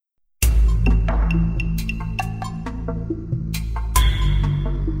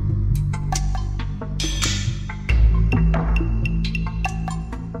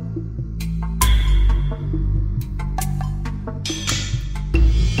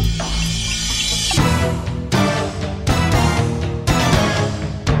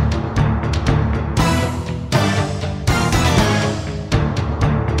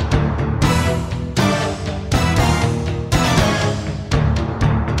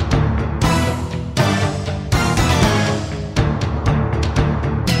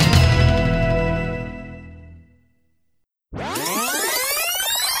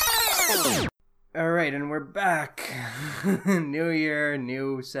right, and we're back. New year,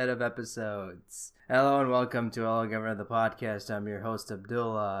 new set of episodes. Hello and welcome to All Governor the Podcast. I'm your host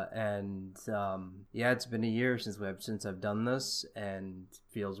Abdullah, and it's been a year since I've done this, and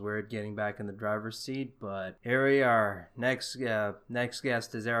feels weird getting back in the driver's seat, but here we are. Next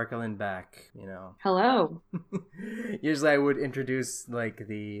guest is Erica Lindback. Hello. Usually I would introduce like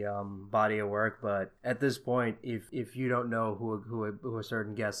the body of work, but at this point, if you don't know who a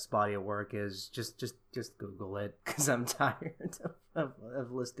certain guest's body of work is, just Google it, because I'm tired of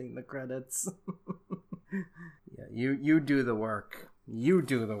listing the credits. Yeah, you do the work. You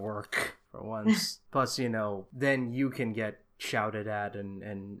do the work for once. Plus, then you can get shouted at and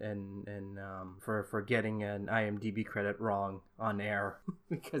for getting an IMDb credit wrong on air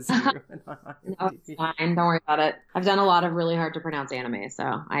because you went on IMDb. No, it's fine. Don't worry about it. I've done a lot of really hard to pronounce anime, so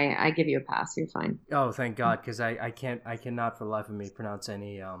I give you a pass. You're fine. Oh, thank God, because I cannot for the life of me pronounce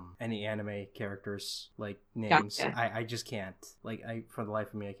any anime characters like names. Gotcha. I just can't. For the life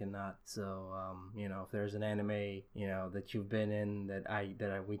of me I cannot. So if there's an anime that you've been in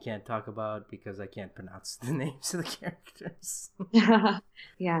that we can't talk about because I can't pronounce the names of the characters. Yeah,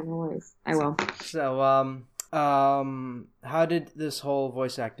 no worries. I will. So, how did this whole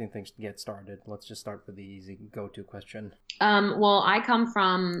voice acting thing get started? Let's just start with the easy go-to question. Well, I come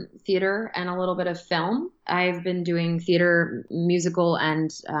from theater and a little bit of film. I've been doing theater, musical, and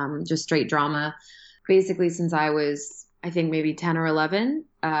just straight drama basically since I was, I think, maybe 10 or 11.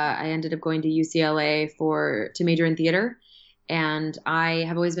 I ended up going to UCLA to major in theater. And I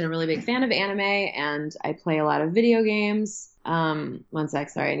have always been a really big fan of anime, and I play a lot of video games. One sec,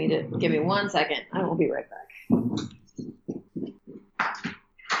 sorry, give me 1 second. I will be right back.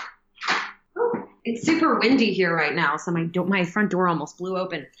 It's super windy here right now, so my front door almost blew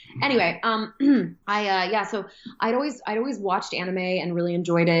open. Anyway, so I'd always watched anime and really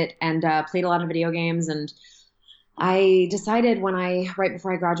enjoyed it, and played a lot of video games, and I decided right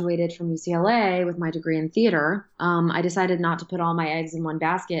before I graduated from UCLA with my degree in theater, I decided not to put all my eggs in one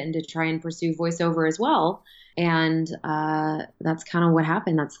basket and to try and pursue voiceover as well. And that's kind of what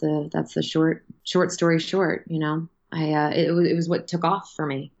happened. That's the short story short. It was what took off for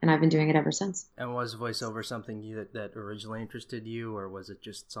me, and I've been doing it ever since. And was voiceover something that originally interested you, or was it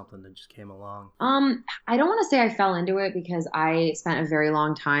just something that just came along? I don't want to say I fell into it because I spent a very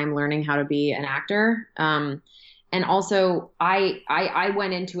long time learning how to be an actor. And also, I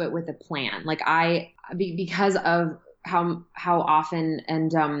went into it with a plan. Because of how often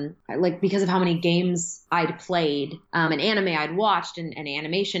and because of how many games I'd played, and anime I'd watched, and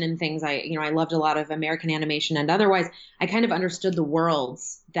animation and things. I loved a lot of American animation, and otherwise I kind of understood the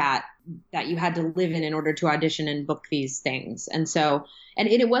worlds that you had to live in order to audition and book these things. And so, and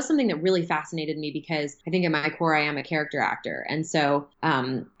it was something that really fascinated me because I think at my core, I am a character actor. And so,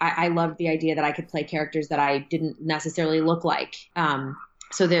 I loved the idea that I could play characters that I didn't necessarily look like.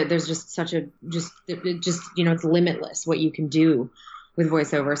 So there's just it's limitless what you can do with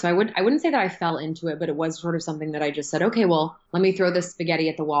voiceover. So I wouldn't say that I fell into it, but it was sort of something that I just said, okay, well, let me throw this spaghetti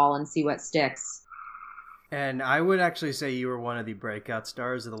at the wall and see what sticks. And I would actually say you were one of the breakout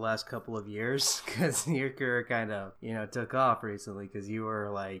stars of the last couple of years, because your career kind of, took off recently, because you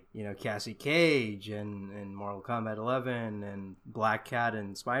were like, Cassie Cage and Mortal Kombat 11 and Black Cat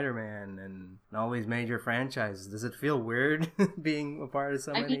and Spider-Man and all these major franchises. Does it feel weird being a part of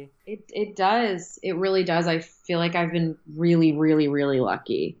so many? It does. It really does. I feel like I've been really, really, really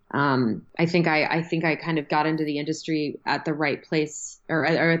lucky. I think I kind of got into the industry at the right place or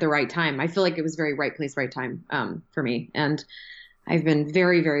at the right time. I feel like it was very right place, right time for me. And I've been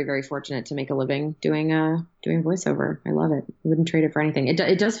very, very, very fortunate to make a living doing voiceover. I love it. I wouldn't trade it for anything.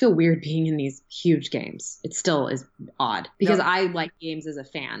 It does feel weird being in these huge games. It still is odd because I like games as a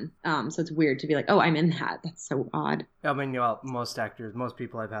fan. So it's weird to be like, oh, I'm in that. That's so odd. I mean, most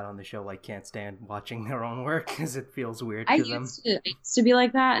people I've had on the show can't stand watching their own work because it feels weird to them. I used to be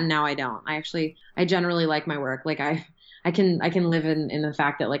like that, and now I don't. I generally like my work. I can live in the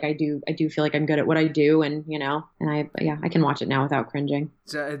fact that I do feel like I'm good at what I do, and I can watch it now without cringing.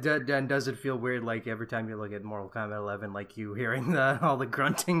 So does it feel weird every time you look at Mortal Kombat 11, you hearing all the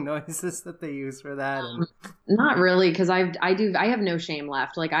grunting noises that they use for that? And... Not really, because I have no shame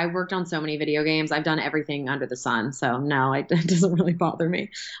left. I've worked on so many video games. I've done everything under the sun, so no, it doesn't really bother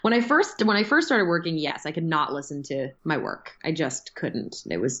me. When I first started working, yes, I could not listen to my work. I just couldn't.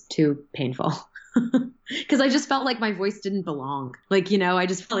 It was too painful. Because I just felt like my voice didn't belong. Like, I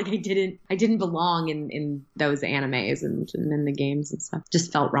just felt like I didn't belong in those animes and in the games and stuff.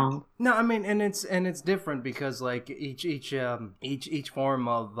 Just felt wrong. No, I mean, and it's different because like each form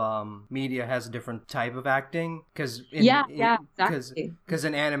of media has a different type of acting. Because exactly. Because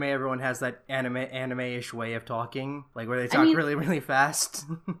in anime, everyone has that anime-ish way of talking, like where they talk really, really fast.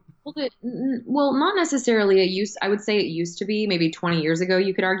 Well, not necessarily. I would say it used to be. Maybe 20 years ago,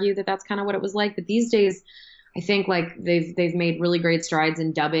 you could argue that that's kind of what it was like. But these days, I think like they've made really great strides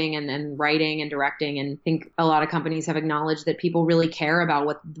in dubbing and writing and directing, and I think a lot of companies have acknowledged that people really care about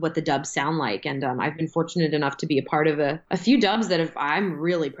what the dubs sound like. And I've been fortunate enough to be a part of a few dubs that I'm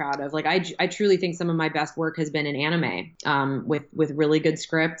really proud of. Like I truly think some of my best work has been in anime, with really good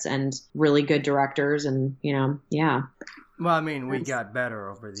scripts and really good directors, and yeah. Well, I mean, we got better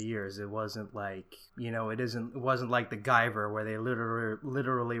over the years. It wasn't like, it wasn't like the Guyver where they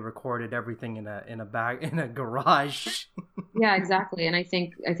literally recorded everything in a garage. Yeah, exactly. And I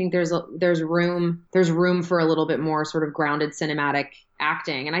think there's room for a little bit more sort of grounded cinematic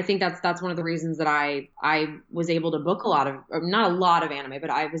acting. And I think that's one of the reasons that I was able to book not a lot of anime, but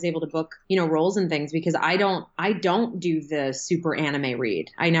I was able to book, roles and things, because I don't do the super anime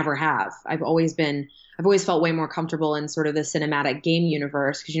read. I never have. I've always felt way more comfortable in sort of the cinematic game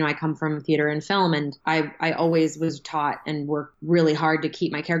universe because, I come from theater and film, and I always was taught and worked really hard to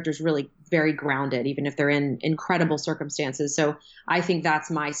keep my characters really very grounded, even if they're in incredible circumstances. So I think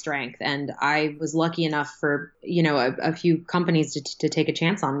that's my strength. And I was lucky enough for, a few companies to take a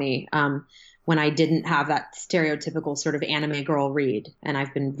chance on me. When I didn't have that stereotypical sort of anime girl read. And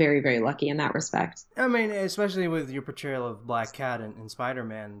I've been very, very lucky in that respect. I mean, especially with your portrayal of Black Cat in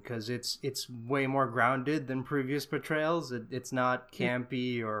Spider-Man, because it's way more grounded than previous portrayals. It's not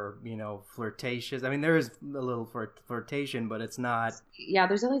campy or, flirtatious. I mean, there is a little flirtation, but it's not... Yeah,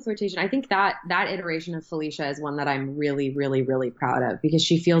 there's only flirtation. I think that iteration of Felicia is one that I'm really, really, really proud of, because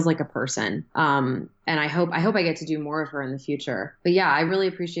she feels like a person. And I hope I get to do more of her in the future. But yeah, I really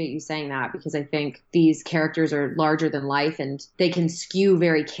appreciate you saying that, because I think these characters are larger than life and they can skew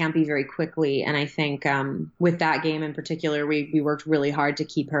very campy very quickly. And I think with that game in particular, we worked really hard to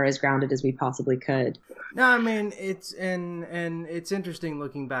keep her as grounded as we possibly could. No, I mean, it's interesting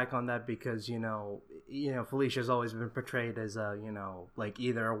looking back on that, because Felicia's always been portrayed as a like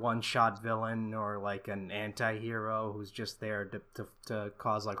either a one-shot villain or like an anti-hero who's just there to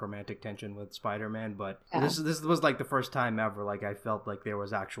cause like romantic tension with Spider-Man. But this was like the first time ever like I felt like there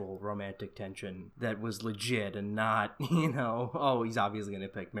was actual romantic tension that was legit and not oh, he's obviously gonna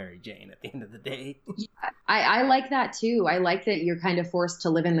pick Mary Jane at the end of the day. I like that too. I like that you're kind of forced to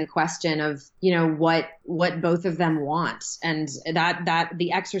live in the question of what both of them want, and that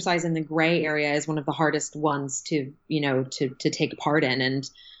the exercise in the gray area is one of the hardest ones to take part in. And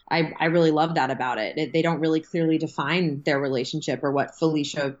I really love that about it. They don't really clearly define their relationship or what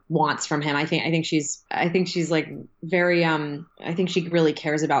Felicia wants from him. I think she's like very I think she really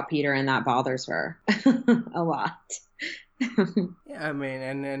cares about Peter, and that bothers her a lot. Yeah, I mean,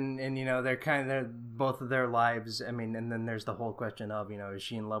 and they're both of their lives. I mean, and then there's the whole question of is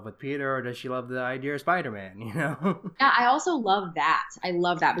she in love with Peter or does she love the idea of Spider-Man? Yeah, I also love that. I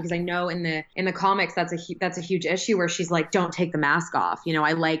love that because I know in the comics that's a huge issue where she's like, don't take the mask off.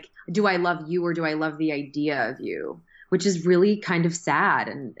 Do I love you or do I love the idea of you? Which is really kind of sad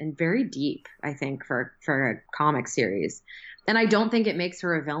and very deep, I think, for a comic series. And I don't think it makes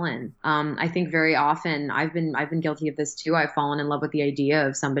her a villain. I think very often I've been guilty of this too. I've fallen in love with the idea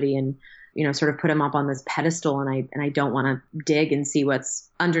of somebody and sort of put him up on this pedestal, and I don't want to dig and see what's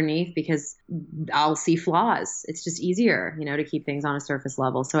underneath because I'll see flaws. It's just easier, to keep things on a surface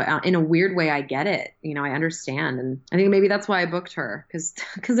level. So in a weird way, I get it. I understand, and I think maybe that's why I booked her because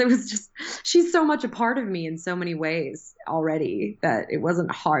it was just she's so much a part of me in so many ways already that it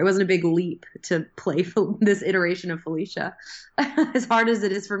wasn't hard. It wasn't a big leap to play this iteration of Felicia, as hard as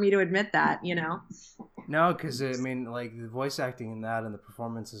it is for me to admit that. No, because I mean, like the voice acting in that and the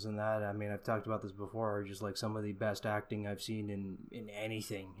performances in that. I mean, I've talked about this before. Are just like some of the best acting I've seen in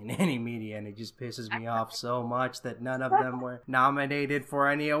anything, in any media, and it just pisses me off so much that none of them were nominated for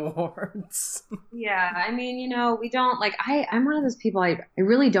any awards. Yeah, I mean, we don't like. I'm one of those people. I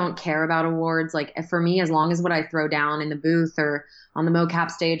really don't care about awards. Like for me, as long as what I throw down in the booth or on the mocap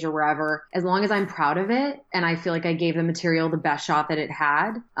stage or wherever, as long as I'm proud of it and I feel like I gave the material the best shot that it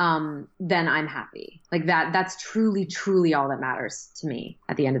had, then I'm happy. Like that's truly, truly all that matters to me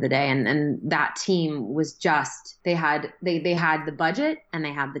at the end of the day. And that team was just, they had the budget and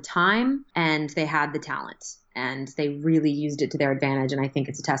they had the time and they had the talent. and they really used it to their advantage. And I think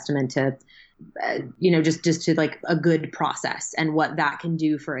it's a testament to, just to like a good process and what that can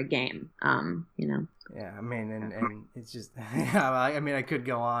do for a game. Yeah, I mean, and it's just, I mean, I could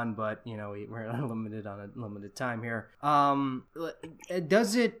go on, but we're limited on a limited time here.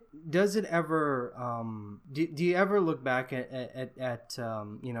 Does it ever, do you ever look back at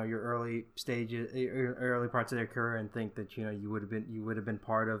your early stages, your early parts of their career, and think that you would have been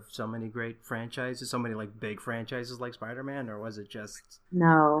part of so many great franchises, so many like big franchises like Spider-Man, or was it just?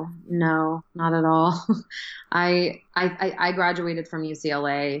 No, not at all. I graduated from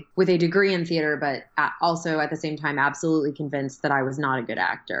UCLA with a degree in theater, but also at the same time absolutely convinced that I was not a good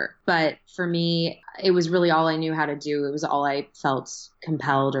actor. But for me, it was really all I knew how to do. It was all I felt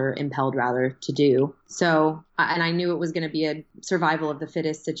compelled or impelled rather to do. So, and I knew it was going to be a survival of the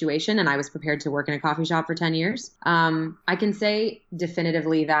fittest situation, and I was prepared to work in a coffee shop for 10 years. I can say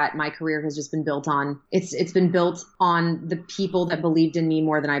definitively that my career has just been built on, it's been built on the people that believed in me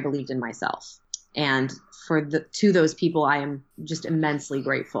more than I believed in myself. And to those people, I am just immensely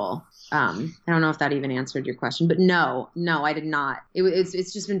grateful. I don't know if that even answered your question, but no, I did not.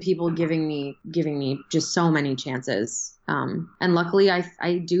 It's just been people giving me just so many chances. And luckily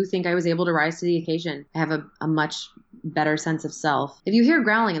I do think I was able to rise to the occasion. I have a much better sense of self. If you hear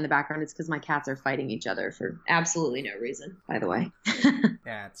growling in the background, it's because my cats are fighting each other for absolutely no reason, by the way.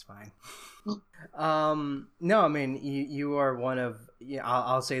 Yeah, it's fine. No, I mean, you are one of,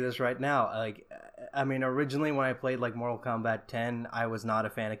 I'll say this right now. Like, I mean, originally when I played like Mortal Kombat 10, I was not a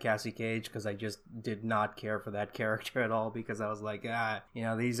fan of Cassie Cage because I just did not care for that character at all, because I was like,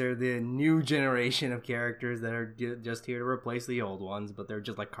 these are the new generation of characters that are just here to replace the old ones, but they're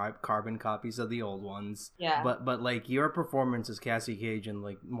just like carbon copies of the old ones. Yeah. But like your performance as Cassie Cage in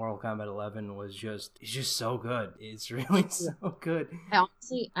like Mortal Kombat 11 was just so good. It's really so good. I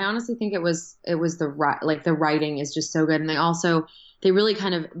honestly think it was the writing is just so good, and they really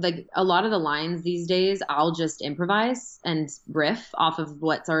kind of like a lot of the lines these days I'll just improvise and riff off of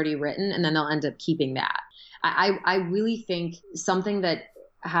what's already written, and then they'll end up keeping that. I really think something that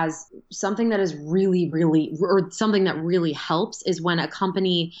is really, really, or something that really helps is when a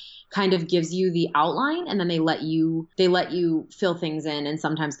company kind of gives you the outline, and then they let you fill things in and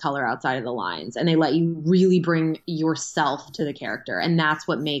sometimes color outside of the lines, and they let you really bring yourself to the character. And that's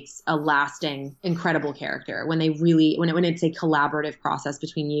what makes a lasting, incredible character, when it's a collaborative process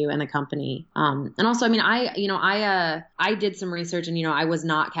between you and the company. And also, I mean, I did some research, and I was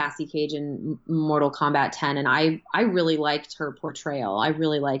not Cassie Cage in Mortal Kombat 10, and I really liked her portrayal. I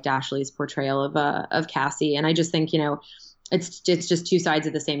really liked Ashley's portrayal of Cassie, and I just think it's just two sides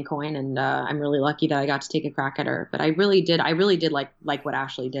of the same coin, and I'm really lucky that I got to take a crack at her. But I really did like what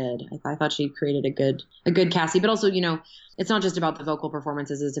Ashley did. I thought she created a good Cassie. But also, it's not just about the vocal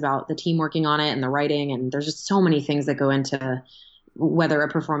performances; it's about the team working on it and the writing. And there's just so many things that go into whether a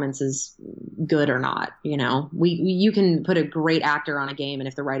performance is good or not. You can put a great actor on a game, and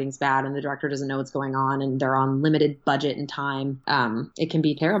if the writing's bad and the director doesn't know what's going on and they're on limited budget and time, it can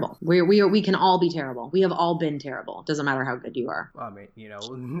be terrible. We can all be terrible. We have all been terrible. Doesn't matter how good you are. Well, I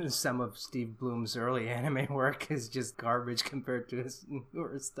mean, some of Steve Bloom's early anime work is just garbage compared to his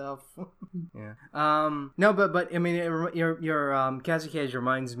newer stuff. Yeah. No, but I mean, your Cassie Cage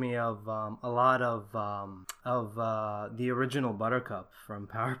reminds me of a lot of the original Buttercup from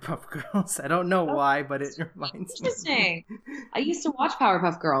Powerpuff Girls. I don't know why, but it reminds me. Interesting. I used to watch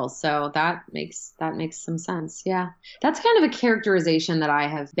Powerpuff Girls, so that makes some sense. Yeah, that's kind of a characterization that I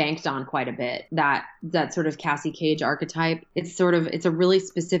have banked on quite a bit. That sort of Cassie Cage archetype. It's a really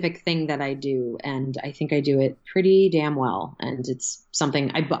specific thing that I do, and I think I do it pretty damn well. And it's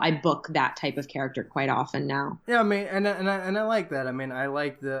something I book that type of character quite often now. Yeah, I mean, and I like that. I mean,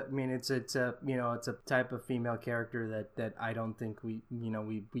 it's a type of female character that I don't think we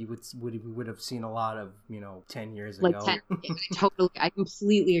would have seen a lot of 10 years ago. I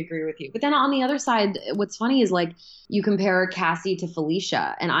completely agree with you. But then on the other side, what's funny is like you compare Cassie to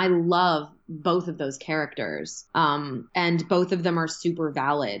Felicia, and I love both of those characters, and both of them are super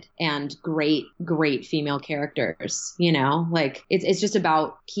valid and great female characters. Like it's just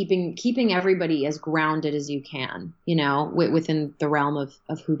about keeping everybody as grounded as you can, within the realm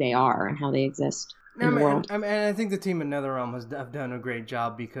of who they are and how they exist. I think the team at NetherRealm have done a great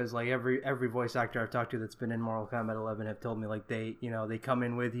job, because like every voice actor I've talked to that's been in Mortal Kombat 11 have told me like they come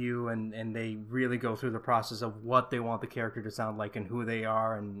in with you and they really go through the process of what they want the character to sound like and who they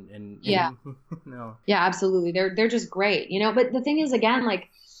are and yeah. Yeah, absolutely. They're just great, but the thing is, again, like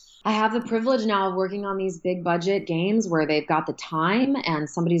I have the privilege now of working on these big budget games where they've got the time and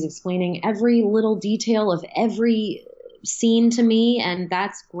somebody's explaining every little detail of every seen to me, and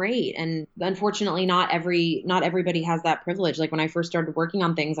that's great. And unfortunately, not everybody has that privilege. Like when I first started working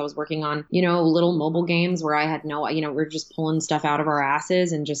on things, I was working on, little mobile games where I had no, we're just pulling stuff out of our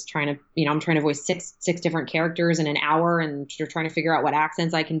asses and just trying to, I'm trying to voice six different characters in an hour, and you're trying to figure out what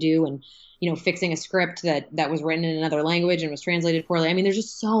accents I can do, and fixing a script that was written in another language and was translated poorly. I mean, there's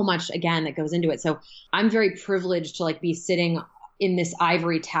just so much, again, that goes into it. So I'm very privileged to like be sitting in this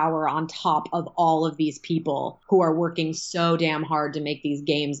ivory tower on top of all of these people who are working so damn hard to make these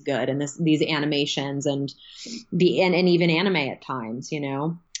games good, and these animations and even anime at times,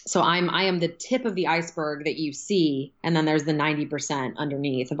 So I am the tip of the iceberg that you see, and then there's the 90%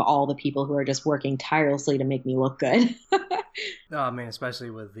 underneath of all the people who are just working tirelessly to make me look good. No, I mean, especially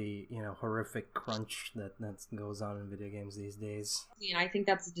with the horrific crunch that goes on in video games these days. I think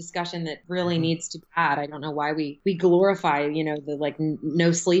that's a discussion that really needs to be had. I don't know why we glorify the like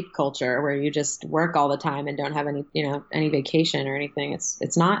no sleep culture where you just work all the time and don't have any vacation or anything.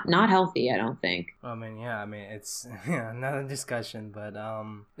 It's not healthy, I don't think. I mean, yeah, I mean it's another discussion, but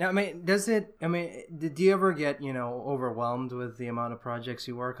yeah, I mean, did you ever get overwhelmed with the amount of projects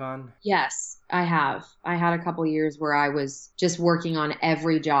you work on? Yes, I have. I had a couple years where I was just working on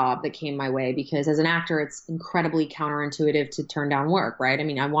every job that came my way, because as an actor, it's incredibly counterintuitive to turn down work, right? I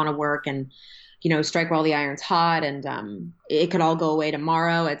mean, I want to work and strike while the iron's hot, and it could all go away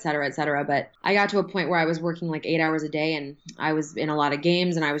tomorrow, et cetera, et cetera. But I got to a point where I was working like 8 hours a day, and I was in a lot of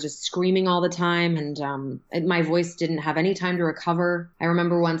games, and I was just screaming all the time, and my voice didn't have any time to recover. I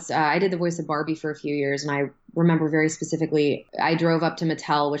remember once I did the voice of Barbie for a few years, and I remember very specifically, I drove up to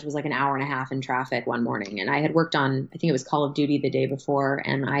Mattel, which was like an hour and a half in traffic one morning. And I had worked on, I think it was Call of Duty the day before.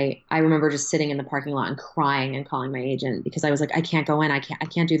 And I remember just sitting in the parking lot and crying and calling my agent, because I was like, I can't go in. I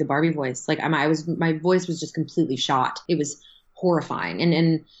can't do the Barbie voice. Like my voice was just completely shot. It was horrifying.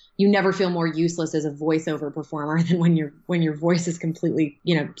 And you never feel more useless as a voiceover performer than when your voice is completely,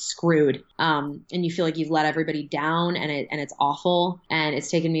 screwed. And you feel like you've let everybody down, and it's awful. And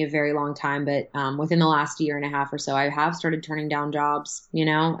it's taken me a very long time, but within the last year and a half or so, I have started turning down jobs,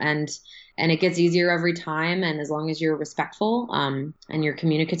 and it gets easier every time. And as long as you're respectful, and you're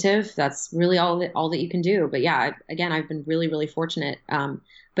communicative, that's really all that you can do. But yeah, again, I've been really, really fortunate.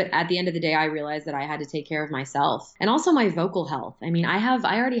 But at the end of the day, I realized that I had to take care of myself and also my vocal health. I mean, I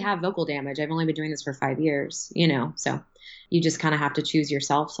already have vocal damage. I've only been doing this for 5 years, so you just kind of have to choose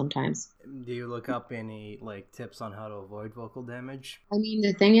yourself sometimes. Do you look up any like tips on how to avoid vocal damage? I mean,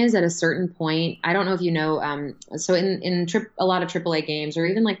 the thing is, at a certain point, I don't know if you know, so in a lot of AAA games, or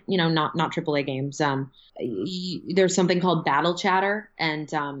even like, not AAA games, there's something called battle chatter,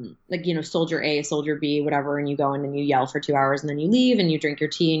 and like, soldier A, soldier B, whatever, and you go in and you yell for 2 hours, and then you leave and you drink your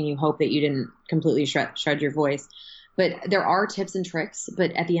tea and you hope that you didn't completely shred your voice. But there are tips and tricks.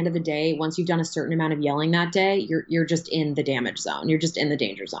 But at the end of the day, once you've done a certain amount of yelling that day, you're just in the damage zone. You're just in the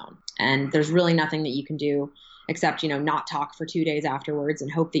danger zone. And there's really nothing that you can do except, not talk for 2 days afterwards and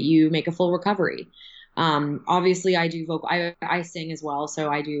hope that you make a full recovery. Obviously I do I sing as well. So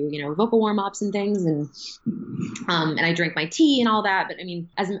I do, vocal warm ups and things, and I drink my tea and all that. But I mean,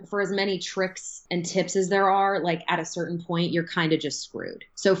 for as many tricks and tips as there are, like at a certain point, you're kind of just screwed.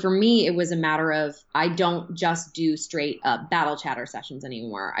 So for me, it was a matter of, I don't just do straight up battle chatter sessions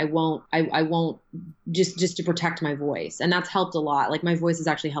anymore. I won't just to protect my voice. And that's helped a lot. Like my voice is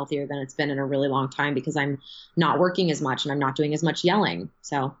actually healthier than it's been in a really long time, because I'm not working as much and I'm not doing as much yelling.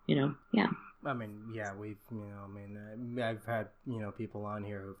 So, yeah. I mean, yeah, I've had, people on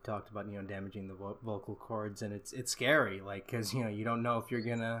here who've talked about, damaging the vocal cords, and it's scary, like, because, you don't know if you're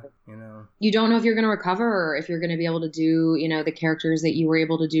gonna, You don't know if you're gonna recover, or if you're gonna be able to do, the characters that you were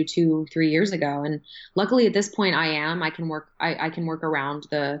able to do 2-3 years ago. And luckily at this point I can work around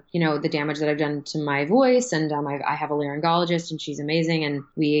the, the damage that I've done to my voice. And I have a laryngologist, and she's amazing. And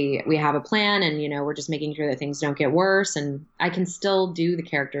we have a plan, and, we're just making sure that things don't get worse. And I can still do the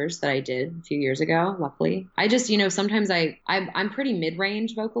characters that I did a few years ago, luckily. I just, sometimes I'm pretty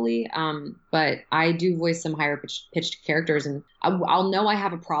mid-range vocally, but I do voice some higher pitched characters, and I'll know I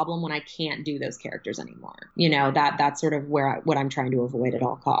have a problem when I can't do those characters anymore. That's sort of what I'm trying to avoid at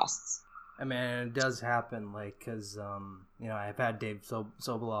all costs. I mean, it does happen, like, because, I've had Dave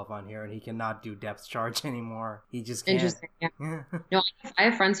Sobolov on here, and he cannot do depth charge anymore. He just can't. Interesting. Yeah. No, I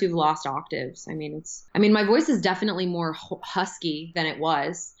have friends who've lost octaves. I mean, my voice is definitely more husky than it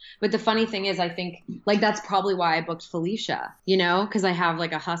was. But the funny thing is, I think, like, that's probably why I booked Felicia, because I have,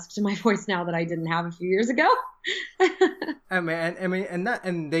 like, a husk to my voice now that I didn't have a few years ago.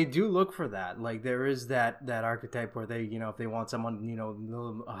 and they do look for that. Like, there is that archetype where they, if they want someone, a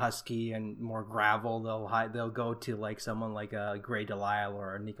little husky and more gravel, they'll go to like someone someone like a Grey DeLisle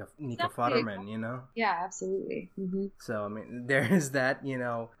or a Nika Exactly. Futterman, you know? Yeah, absolutely. So I mean, there is that, you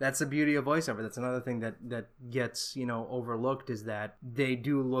know, that's the beauty of voiceover. That's another thing that gets, you know, overlooked, is that they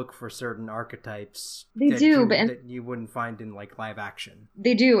do look for certain archetypes They do, that you wouldn't find in like live action.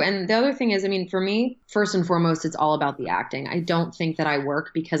 They do. And the other thing is, I mean, for me, first and foremost, it's all about the acting. I don't think that I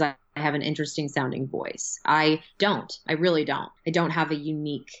work because I have an interesting sounding voice. I don't. I really don't. I don't have a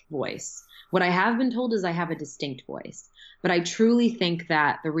unique voice. What I have been told is I have a distinct voice. But I truly think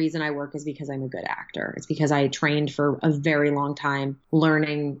that the reason I work is because I'm a good actor. It's because I trained for a very long time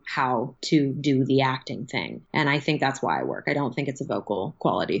learning how to do the acting thing. And I think that's why I work. I don't think it's a vocal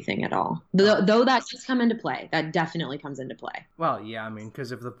quality thing at all. Though that does come into play. That definitely comes into play. Well, yeah, I mean,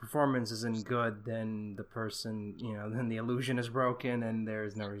 because if the performance isn't good, then the person, you know, then the illusion is broken and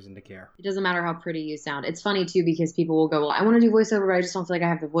there's no reason to care. It doesn't matter how pretty you sound. It's funny, too, because people will go, well, I want to do voiceover, but I just don't feel like I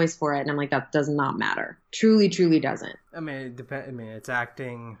have the voice for it. And I'm like, that does not matter. Truly, truly doesn't. I mean, it depends. I mean, it's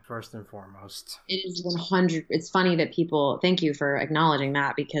acting first and foremost. It is 100. It's funny that people, thank you for acknowledging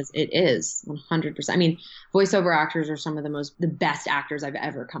that, because it is 100%. I mean, voiceover actors are some of the best actors I've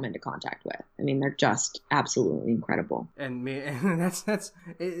ever come into contact with. I mean, they're just absolutely incredible. And that's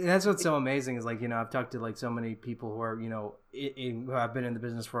what's so amazing, is like, you know, I've talked to like so many people who are, you know, who have been in the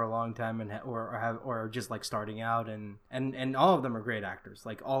business for a long time and or just like starting out, and all of them are great actors.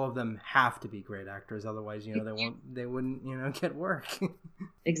 Like, all of them have to be great actors, otherwise, you know, they wouldn't, you know, get work.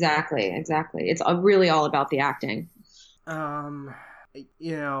 Exactly. It's really all about the acting.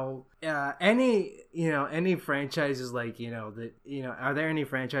 You know, any franchises, like, you know, that, you know, are there any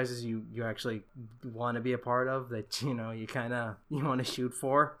franchises you actually want to be a part of that, you know, you want to shoot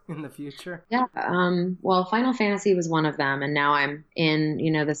for in the future? Yeah. Well, Final Fantasy was one of them, and now I'm in,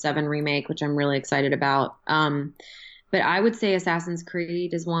 you know, the 7 remake, which I'm really excited about. But I would say Assassin's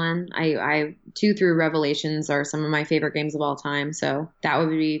Creed is one. I 2 through Revelations are some of my favorite games of all time, so that would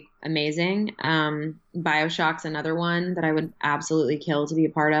be amazing. BioShock's another one that I would absolutely kill to be a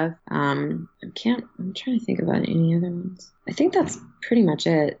part of. I'm trying to think about any other ones. I think that's pretty much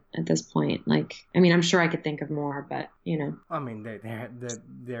it at this point. Like, I mean, I'm sure I could think of more, but, you know. I mean,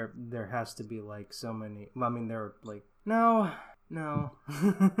 there has to be like so many. I mean, there are like no.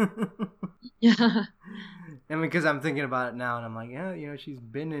 Yeah. I mean, because I'm thinking about it now, and I'm like, yeah, you know, she's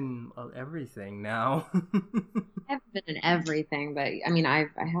been in everything now. I haven't been in everything, but I mean, I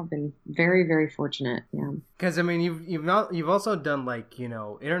have been very, very fortunate. Yeah. Because I mean, you've also done, like, you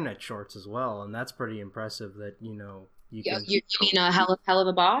know, internet shorts as well, and that's pretty impressive. That, you know. You mean a hell of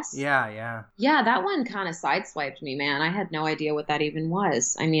a boss? Yeah. Yeah, that one kind of sideswiped me, man. I had no idea what that even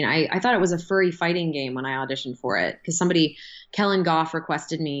was. I mean, I thought it was a furry fighting game when I auditioned for it, because Kellen Goff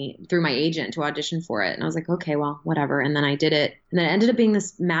requested me through my agent to audition for it. And I was like, okay, well, whatever. And then I did it. And then it ended up being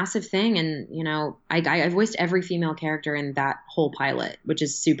this massive thing. And, you know, I voiced every female character in that whole pilot, which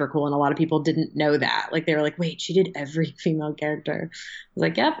is super cool. And a lot of people didn't know that. Like, they were like, wait, she did every female character. I was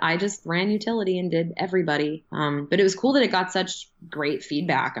like, yep, I just ran utility and did everybody. But it was cool that it got such great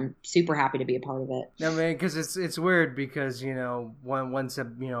feedback. I'm super happy to be a part of it. I mean, because it's weird, because, you know, once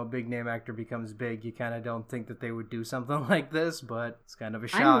a, you know, big name actor becomes big, you kind of don't think that they would do something like this, but it's kind of a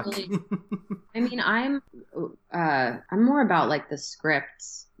shock. I'm more about like the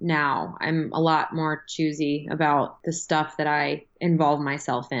scripts now. I'm a lot more choosy about the stuff that I involve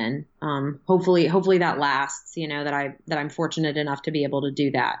myself in. Hopefully that lasts, you know, that I'm fortunate enough to be able to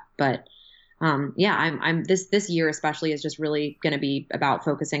do that. But yeah, I'm this year especially is just really going to be about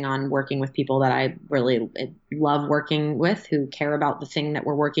focusing on working with people that I really love working with, who care about the thing that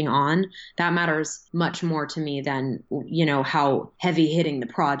we're working on. That matters much more to me than, you know, how heavy hitting the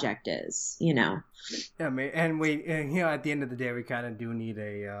project is, you know. Yeah, and you know, at the end of the day, we kind of do need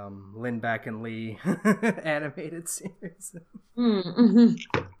a Lin Back and Lee animated series. Mm-hmm.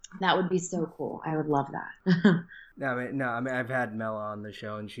 That would be so cool. I would love that. I mean, I've had Mela on the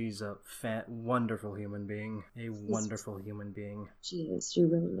show, and she's a wonderful human being. Wonderful human being. She is. She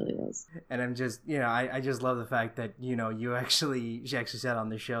really, really is. And I'm just, you know, I just love the fact that, you know, she actually said on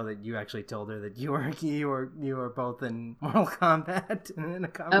the show that you actually told her that you were both in Mortal Kombat in a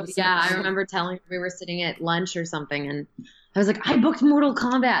conversation. Oh yeah, I remember telling her we were sitting at lunch or something, and I was like, I booked Mortal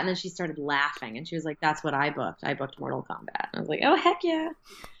Kombat, and then she started laughing, and she was like, that's what I booked. I booked Mortal Kombat. And I was like, oh heck yeah.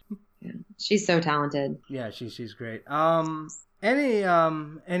 Yeah, she's so talented. Yeah, she's great. Any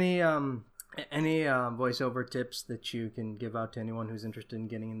Any voiceover tips that you can give out to anyone who's interested in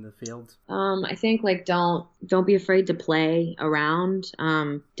getting in the field? I think like don't be afraid to play around.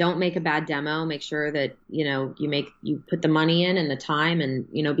 Don't make a bad demo. Make sure that you put the money in and the time, and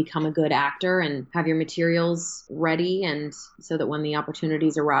become a good actor and have your materials ready, and so that when the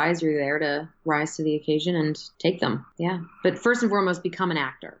opportunities arise, you're there to rise to the occasion and take them. Yeah, but first and foremost, become an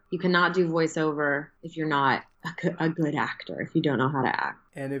actor. You cannot do voiceover if you're not a good actor, if you don't know how to act.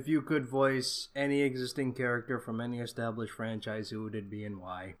 And if you could voice any existing character from any established franchise, who would it be and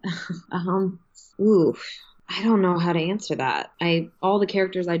why? Ooh, I don't know how to answer that. All the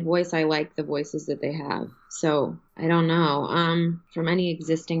characters I'd voice, I like the voices that they have. So I don't know. From any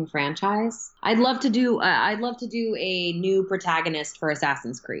existing franchise, I'd love to do a new protagonist for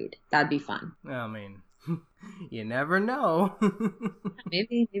Assassin's Creed. That'd be fun. I mean, you never know.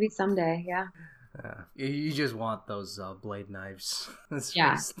 Maybe someday. Yeah. You just want those blade knives.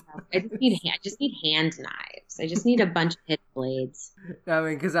 Yeah, I just need hand knives. I just need a bunch of hit blades. I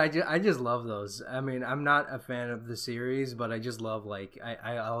mean, because I just love those. I mean, I'm not a fan of the series, but I just love, like,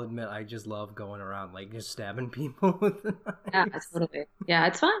 I'll admit, I just love going around, like, just stabbing people with the knives. Yeah, totally. Yeah,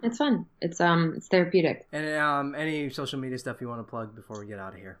 it's fun. It's therapeutic. And any social media stuff you want to plug before we get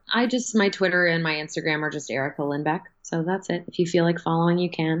out of here? My Twitter and my Instagram are just Erica Lindbeck. So that's it. If you feel like following, you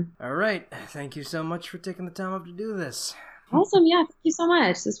can. All right. Thank you so much for taking the time up to do this. Awesome. Yeah. Thank you so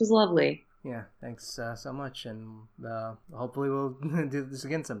much. This was lovely. Yeah. Thanks so much. And hopefully we'll do this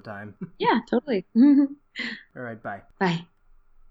again sometime. Yeah, totally. All right. Bye. Bye.